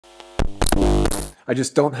I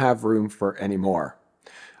just don't have room for any more.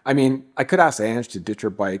 I mean, I could ask Ange to ditch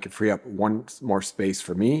her bike and free up one more space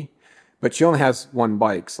for me, but she only has one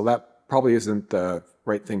bike, so that probably isn't the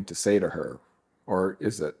right thing to say to her. Or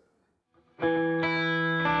is it?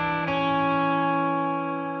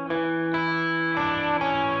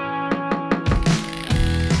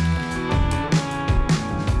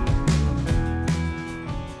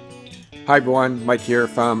 Hi everyone, Mike here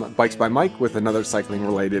from Bikes by Mike with another cycling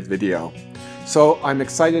related video. So I'm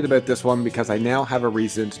excited about this one because I now have a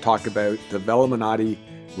reason to talk about the Velominati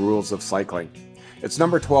Rules of cycling. It's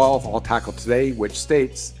number 12 I'll tackle today, which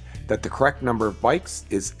states that the correct number of bikes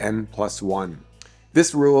is N+1.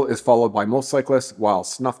 This rule is followed by most cyclists while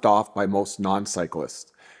snuffed off by most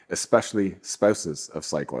non-cyclists, especially spouses of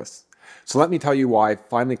cyclists. So let me tell you why I've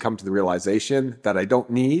finally come to the realization that I don't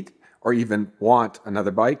need or even want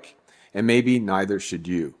another bike, and maybe neither should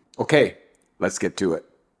you. Okay, let's get to it.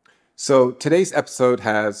 So today's episode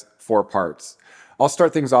has 4 parts. I'll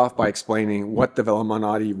start things off by explaining what the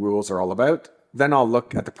Velominati rules are all about. Then I'll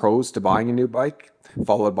look at the pros to buying a new bike,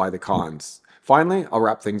 followed by the cons. Finally, I'll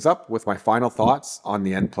wrap things up with my final thoughts on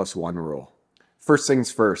the N+1 rule. First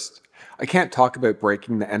things first, I can't talk about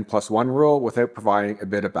breaking the N+1 rule without providing a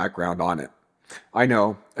bit of background on it. I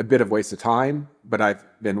know, a bit of waste of time, but I've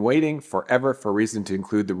been waiting forever for a reason to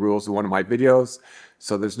include the rules in one of my videos,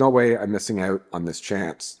 so there's no way I'm missing out on this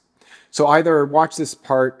chance. So either watch this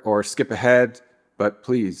part or skip ahead, but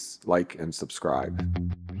please like and subscribe.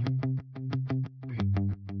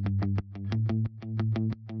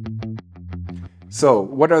 So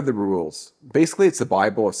what are the rules? Basically, it's the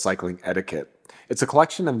Bible of cycling etiquette. It's a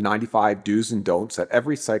collection of 95 do's and don'ts that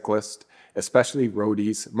every cyclist, especially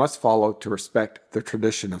roadies, must follow to respect the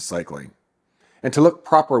tradition of cycling, and to look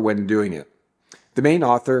proper when doing it. The main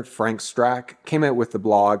author, Frank Strack, came out with the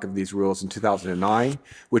blog of these rules in 2009,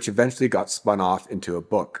 which eventually got spun off into a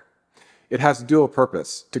book. It has a dual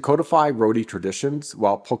purpose, to codify roadie traditions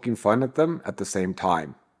while poking fun at them at the same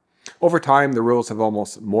time. Over time, the rules have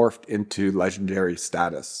almost morphed into legendary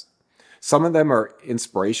status. Some of them are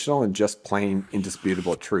inspirational and just plain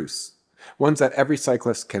indisputable truths, ones that every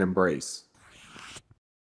cyclist can embrace.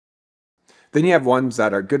 Then you have ones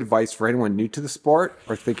that are good advice for anyone new to the sport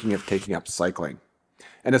or thinking of taking up cycling,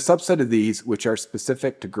 and a subset of these which are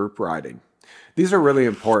specific to group riding. These are really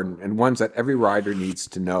important and ones that every rider needs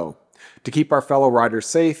to know, to keep our fellow riders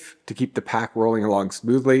safe, to keep the pack rolling along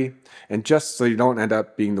smoothly, and just so you don't end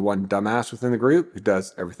up being the one dumbass within the group who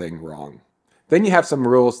does everything wrong. Then you have some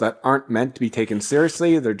rules that aren't meant to be taken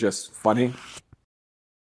seriously, they're just funny.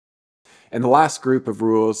 And the last group of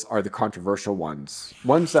rules are the controversial ones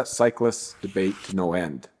that cyclists debate to no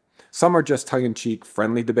end. Some are just tongue-in-cheek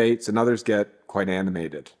friendly debates, and others get quite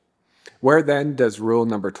animated. Where then does rule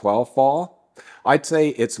number 12 fall? I'd say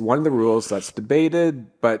it's one of the rules that's debated,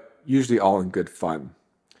 but usually all in good fun.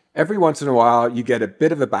 Every once in a while, you get a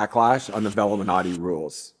bit of a backlash on the Velominati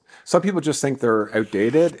rules. Some people just think they're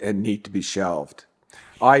outdated and need to be shelved.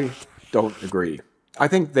 I don't agree. I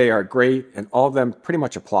think they are great and all of them pretty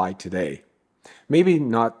much apply today. Maybe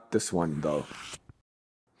not this one though.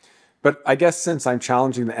 But I guess since I'm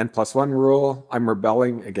challenging the N+1 rule, I'm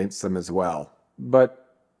rebelling against them as well,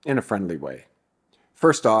 but in a friendly way.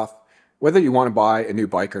 First off, whether you want to buy a new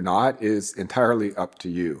bike or not is entirely up to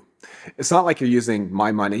you. It's not like you're using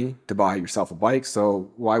my money to buy yourself a bike,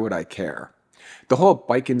 so why would I care? The whole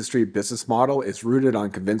bike industry business model is rooted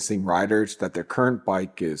on convincing riders that their current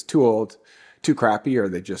bike is too old, too crappy, or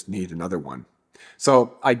they just need another one.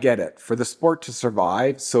 So I get it. For the sport to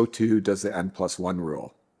survive, so too does the N+1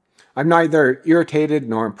 rule. I'm neither irritated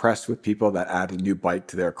nor impressed with people that add a new bike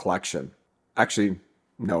to their collection. Actually,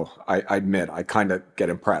 no, I admit I kind of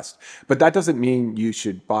get impressed. But that doesn't mean you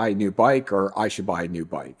should buy a new bike or I should buy a new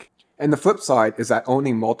bike. And the flip side is that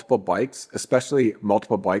owning multiple bikes, especially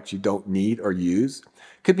multiple bikes you don't need or use,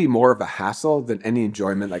 could be more of a hassle than any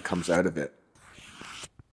enjoyment that comes out of it.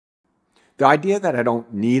 The idea that I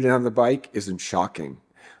don't need another bike isn't shocking.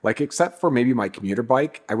 Like, except for maybe my commuter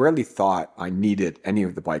bike, I rarely thought I needed any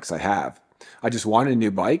of the bikes I have. I just wanted a new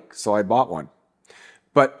bike, so I bought one.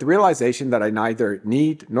 But the realization that I neither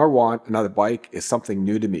need nor want another bike is something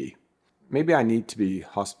new to me. Maybe I need to be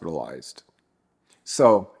hospitalized.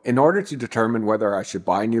 So, in order to determine whether I should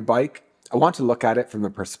buy a new bike, I want to look at it from the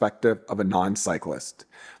perspective of a non-cyclist,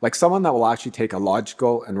 like someone that will actually take a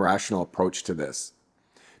logical and rational approach to this.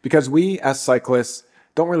 Because we, as cyclists,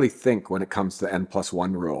 don't really think when it comes to the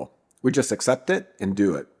N+1 rule. We just accept it and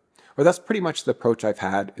do it. Or that's pretty much the approach I've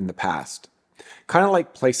had in the past. Kind of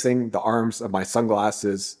like placing the arms of my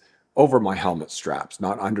sunglasses over my helmet straps,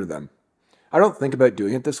 not under them. I don't think about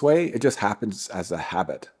doing it this way, it just happens as a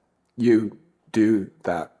habit. You do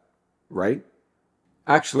that, right?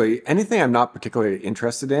 Actually, anything I'm not particularly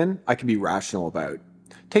interested in, I can be rational about.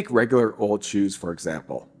 Take regular old shoes, for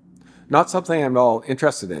example. Not something I'm at all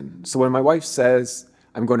interested in. So when my wife says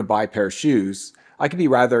I'm going to buy a pair of shoes, I can be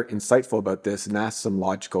rather insightful about this and ask some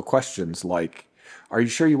logical questions like, are you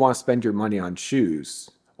sure you want to spend your money on shoes?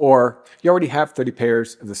 Or, you already have 30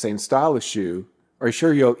 pairs of the same style of shoe. Are you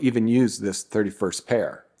sure you'll even use this 31st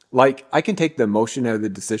pair? Like, I can take the emotion out of the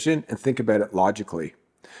decision and think about it logically.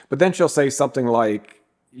 But then she'll say something like,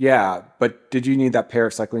 yeah, but did you need that pair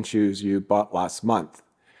of cycling shoes you bought last month?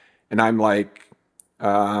 And I'm like,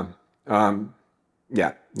 yeah,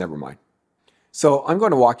 never mind. So I'm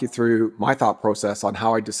going to walk you through my thought process on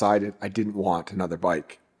how I decided I didn't want another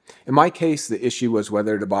bike. In my case, the issue was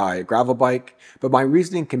whether to buy a gravel bike, but my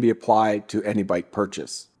reasoning can be applied to any bike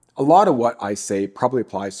purchase. A lot of what I say probably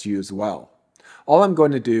applies to you as well. All I'm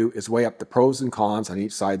going to do is weigh up the pros and cons on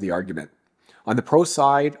each side of the argument. On the pro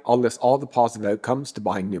side, I'll list all the positive outcomes to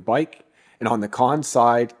buying a new bike, and on the con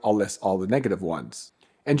side, I'll list all the negative ones.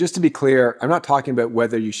 And just to be clear, I'm not talking about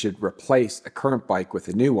whether you should replace a current bike with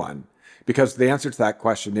a new one, because the answer to that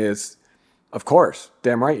question is, of course,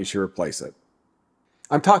 damn right you should replace it.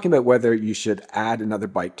 I'm talking about whether you should add another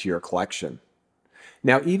bike to your collection.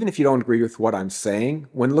 Now, even if you don't agree with what I'm saying,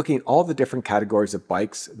 when looking at all the different categories of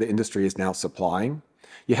bikes the industry is now supplying,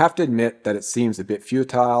 you have to admit that it seems a bit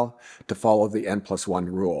futile to follow the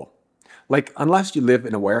N+1 rule. Like, unless you live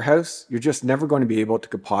in a warehouse, you're just never going to be able to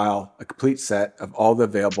compile a complete set of all the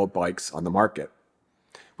available bikes on the market.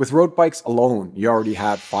 With road bikes alone, you already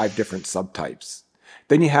have 5 different subtypes.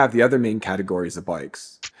 Then you have the other main categories of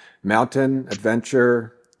bikes: mountain,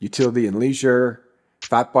 adventure, utility and leisure,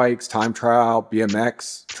 fat bikes, time trial,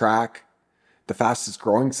 BMX, track, the fastest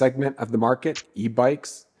growing segment of the market,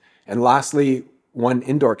 e-bikes, and lastly, one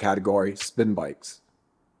indoor category, spin bikes.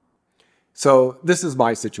 So this is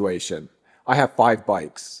my situation. I have 5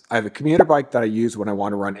 bikes. I have a commuter bike that I use when I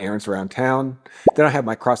want to run errands around town. Then I have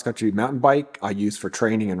my cross-country mountain bike I use for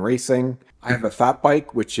training and racing. I have a fat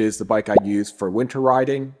bike, which is the bike I use for winter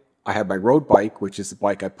riding. I have my road bike, which is the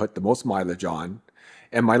bike I put the most mileage on.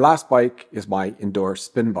 And my last bike is my indoor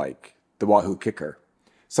spin bike, the Wahoo Kicker.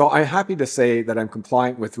 So I'm happy to say that I'm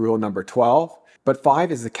compliant with rule number 12, but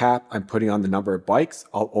 5 is the cap I'm putting on the number of bikes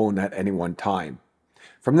I'll own at any one time.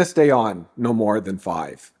 From this day on, no more than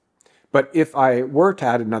 5. But if I were to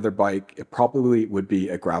add another bike, it probably would be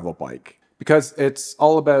a gravel bike, because it's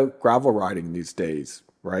all about gravel riding these days,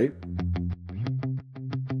 right?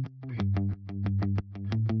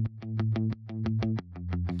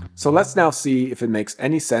 So let's now see if it makes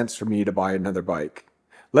any sense for me to buy another bike.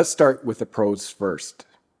 Let's start with the pros first.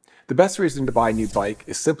 The best reason to buy a new bike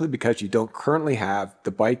is simply because you don't currently have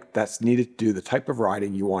the bike that's needed to do the type of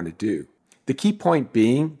riding you want to do. The key point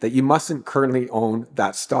being that you mustn't currently own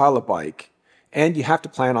that style of bike, and you have to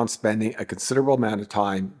plan on spending a considerable amount of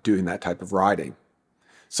time doing that type of riding.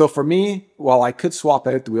 So for me, while I could swap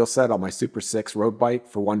out the wheel set on my Super 6 road bike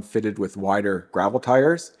for one fitted with wider gravel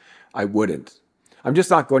tires, I wouldn't. I'm just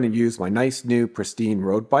not going to use my nice new pristine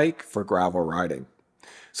road bike for gravel riding.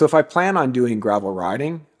 So if I plan on doing gravel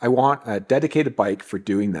riding, I want a dedicated bike for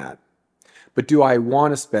doing that. But do I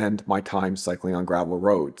want to spend my time cycling on gravel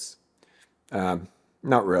roads?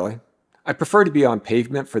 Not really. I prefer to be on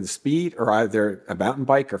pavement for the speed, or either a mountain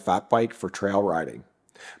bike or fat bike for trail riding.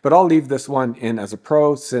 But I'll leave this one in as a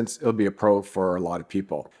pro, since it'll be a pro for a lot of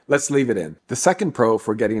people. Let's leave it in. The second pro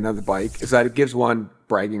for getting another bike is that it gives one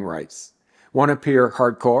bragging rights. Want to appear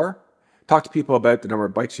hardcore? Talk to people about the number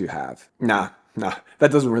of bikes you have. Nah,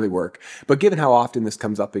 that doesn't really work. But given how often this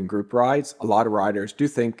comes up in group rides, a lot of riders do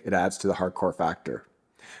think it adds to the hardcore factor.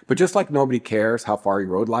 But just like nobody cares how far you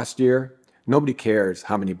rode last year, nobody cares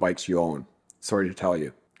how many bikes you own. Sorry to tell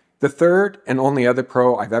you. The third and only other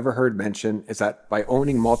pro I've ever heard mentioned is that by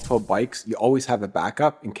owning multiple bikes, you always have a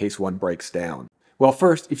backup in case one breaks down. Well,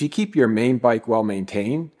 first, if you keep your main bike well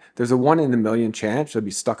maintained, there's a 1 in a million chance you'll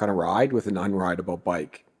be stuck on a ride with an unrideable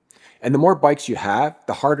bike. And the more bikes you have,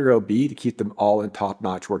 the harder it'll be to keep them all in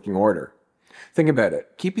top-notch working order. Think about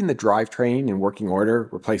it. Keeping the drivetrain in working order,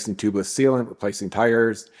 replacing tubeless sealant, replacing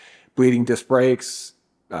tires, bleeding disc brakes,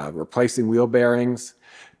 replacing wheel bearings.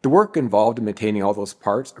 The work involved in maintaining all those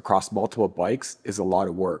parts across multiple bikes is a lot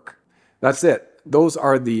of work. That's it. Those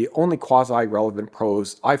are the only quasi-relevant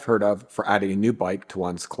pros I've heard of for adding a new bike to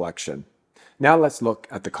one's collection. Now let's look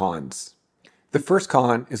at the cons. The first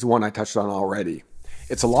con is the one I touched on already.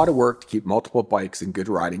 It's a lot of work to keep multiple bikes in good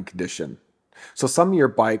riding condition. So some of your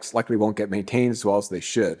bikes likely won't get maintained as well as they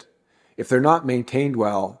should. If they're not maintained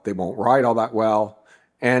well, they won't ride all that well,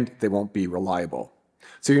 and they won't be reliable.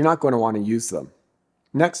 So you're not going to want to use them.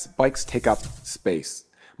 Next, bikes take up space.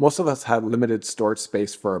 Most of us have limited storage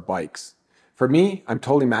space for our bikes. For me, I'm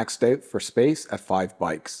totally maxed out for space at 5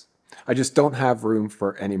 bikes. I just don't have room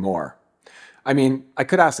for any more. I mean, I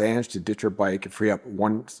could ask Ange to ditch her bike and free up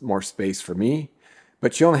one more space for me,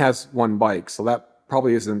 but she only has 1 bike, so that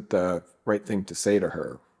probably isn't the right thing to say to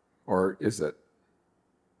her. Or is it?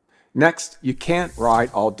 Next, you can't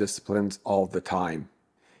ride all disciplines all the time.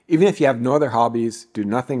 Even if you have no other hobbies, do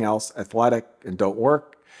nothing else athletic, and don't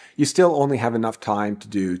work, you still only have enough time to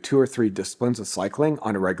do 2 or 3 disciplines of cycling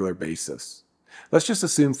on a regular basis. Let's just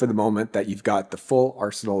assume for the moment that you've got the full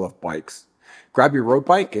arsenal of bikes. Grab your road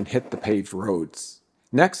bike and hit the paved roads.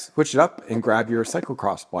 Next, switch it up and grab your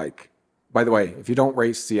cyclocross bike. By the way, if you don't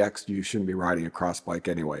race CX, you shouldn't be riding a cross bike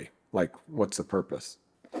anyway. Like, what's the purpose?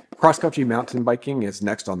 Cross-country mountain biking is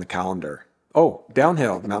next on the calendar. Oh,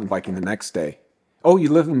 downhill mountain biking the next day. Oh, you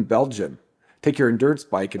live in Belgium. Take your endurance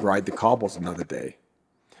bike and ride the cobbles another day.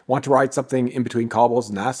 Want to ride something in between cobbles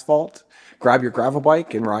and asphalt? Grab your gravel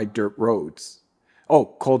bike and ride dirt roads.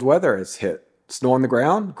 Oh, cold weather has hit. Snow on the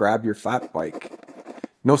ground? Grab your fat bike.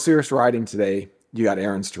 No serious riding today. You got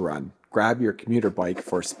errands to run. Grab your commuter bike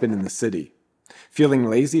for a spin in the city. Feeling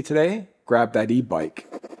lazy today? Grab that e-bike.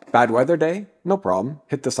 Bad weather day? No problem.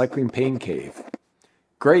 Hit the cycling pain cave.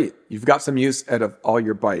 Great, you've got some use out of all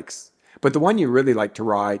your bikes. But the one you really like to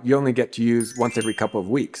ride, you only get to use once every couple of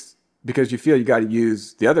weeks because you feel you got to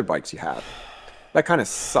use the other bikes you have. That kind of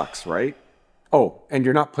sucks, right? Oh, and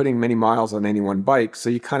you're not putting many miles on any one bike, so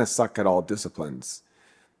you kind of suck at all disciplines.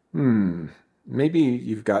 Maybe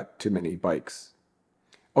you've got too many bikes.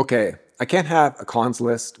 Okay, I can't have a cons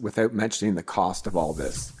list without mentioning the cost of all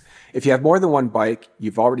this. If you have more than 1 bike,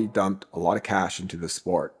 you've already dumped a lot of cash into the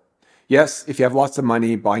sport. Yes, if you have lots of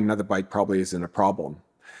money, buying another bike probably isn't a problem.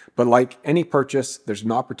 But like any purchase, there's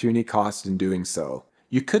an opportunity cost in doing so.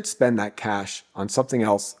 You could spend that cash on something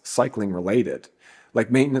else cycling related,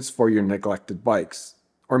 like maintenance for your neglected bikes,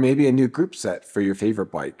 or maybe a new group set for your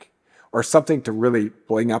favorite bike, or something to really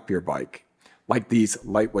bling up your bike, like these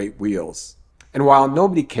lightweight wheels. And while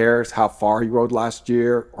nobody cares how far you rode last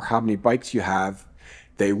year or how many bikes you have,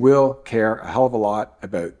 they will care a hell of a lot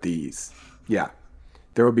about these. Yeah,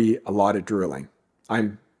 there will be a lot of drooling.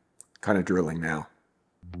 I'm kind of drooling now.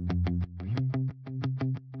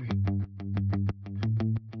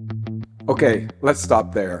 Okay, let's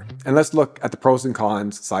stop there, and let's look at the pros and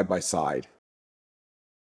cons side by side.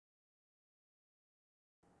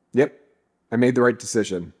 Yep, I made the right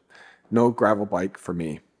decision. No gravel bike for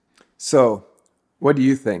me. So, what do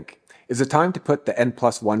you think? Is it time to put the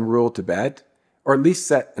N+1 rule to bed? Or at least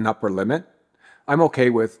set an upper limit? I'm okay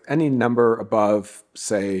with any number above,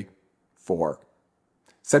 say, 4.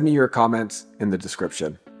 Send me your comments in the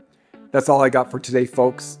description. That's all I got for today,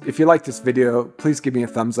 folks. If you like this video, please give me a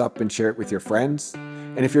thumbs up and share it with your friends.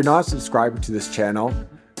 And if you're not a subscriber to this channel,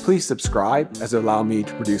 please subscribe as it allows me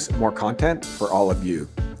to produce more content for all of you.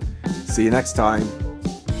 See you next time.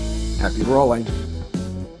 Happy rolling.